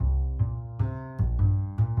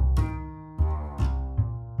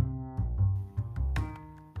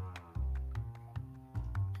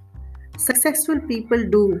Successful people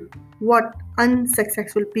do what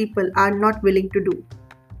unsuccessful people are not willing to do.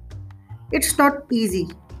 It's not easy,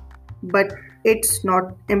 but it's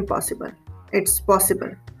not impossible. It's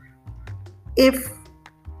possible if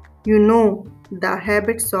you know the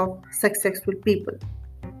habits of successful people.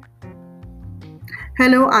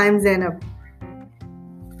 Hello, I am Zainab.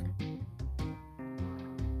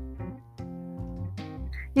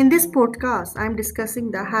 In this podcast, I am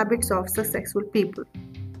discussing the habits of successful people.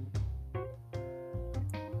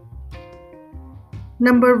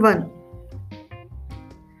 Number 1.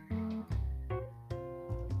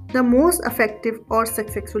 The most effective or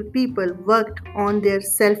successful people worked on their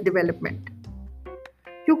self development.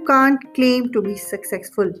 You can't claim to be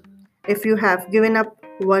successful if you have given up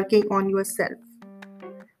working on yourself.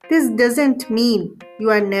 This doesn't mean you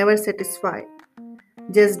are never satisfied,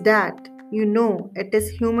 just that you know it is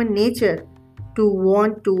human nature to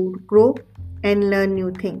want to grow and learn new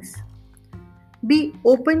things. Be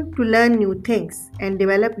open to learn new things and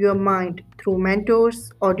develop your mind through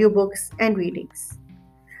mentors, audiobooks, and readings.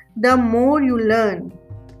 The more you learn,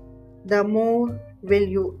 the more will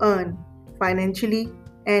you earn financially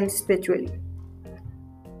and spiritually.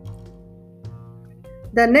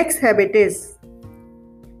 The next habit is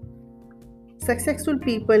successful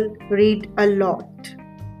people read a lot.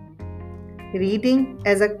 Reading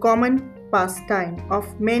is a common pastime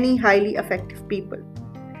of many highly effective people.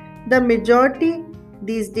 The majority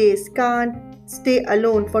these days can't stay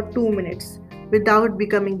alone for 2 minutes without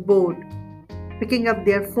becoming bored. Picking up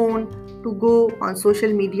their phone to go on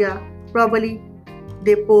social media, probably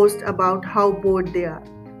they post about how bored they are.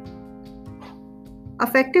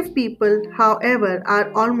 Effective people, however,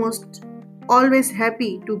 are almost always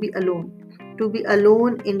happy to be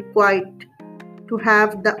alone in quiet, to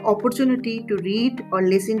have the opportunity to read or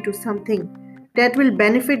listen to something that will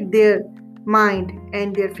benefit their mind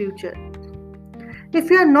and their future. If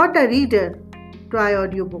you are not a reader, try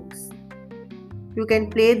audiobooks. You can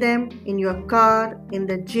play them in your car, in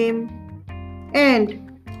the gym,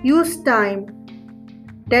 and use time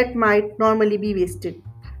that might normally be wasted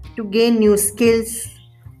to gain new skills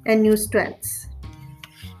and new strengths.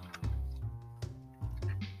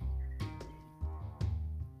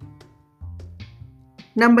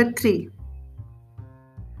 Number 3.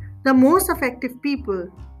 The most effective people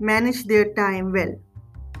manage their time well.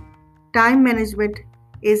 Time management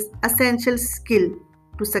is essential skill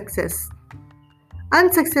to success.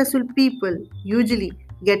 Unsuccessful people usually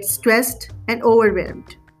get stressed and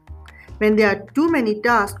overwhelmed when there are too many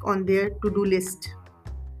tasks on their to-do list.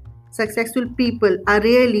 Successful people are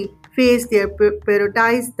rarely face their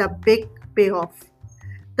prioritize the big payoff,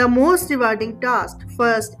 the most rewarding task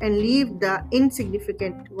first and leave the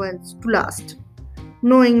insignificant ones to last,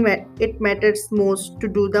 knowing that it matters most to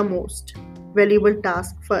do the most valuable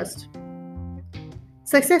task first.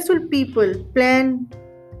 Successful people plan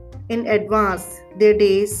in advance their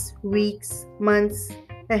days, weeks, months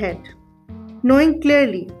ahead, knowing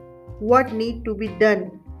clearly what need to be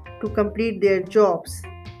done to complete their jobs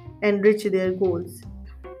and reach their goals.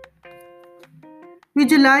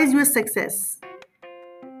 Visualize your success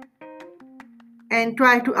and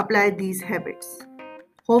try to apply these habits.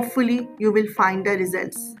 Hopefully, you will find the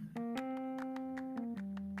results.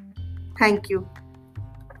 Thank you.